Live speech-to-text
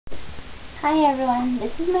Hi everyone,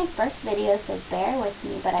 this is my first video, so bear with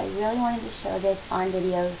me, but I really wanted to show this on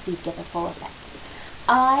video so you get the full effect.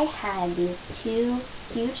 I had these two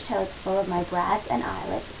huge totes full of my brads and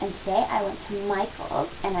eyelets, and today I went to Michael's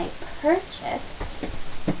and I purchased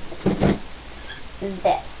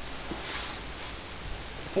this.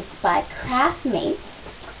 It's by Craftmates,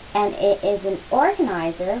 and it is an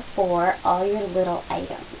organizer for all your little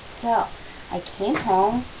items. So, I came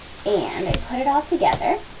home and I put it all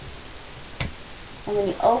together. And when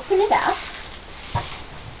you open it up,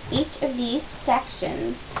 each of these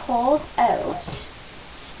sections pulls out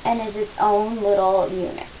and is its own little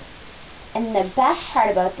unit. And the best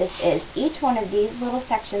part about this is each one of these little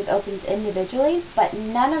sections opens individually, but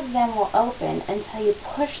none of them will open until you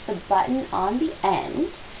push the button on the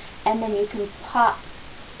end, and then you can pop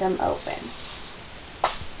them open.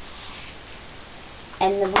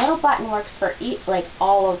 And the little button works for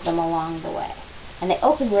all of them along the way. And they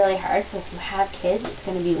open really hard, so if you have kids, it's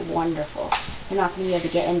going to be wonderful. You're not going to be able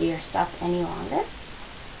to get into your stuff any longer.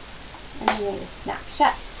 And then they just snap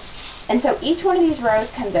shut. And so each one of these rows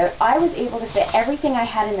comes out. I was able to fit everything I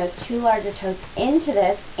had in those two larger totes into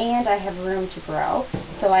this, and I have room to grow.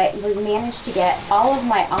 So I managed to get all of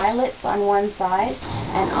my eyelets on one side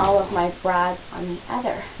and all of my brads on the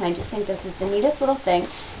other. And I just think this is the neatest little thing.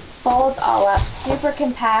 Folds all up, super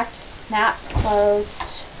compact, snaps closed.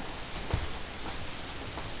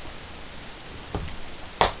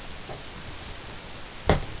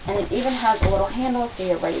 And it even has a little handle so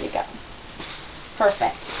you're ready to go.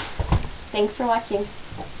 Perfect. Thanks for watching.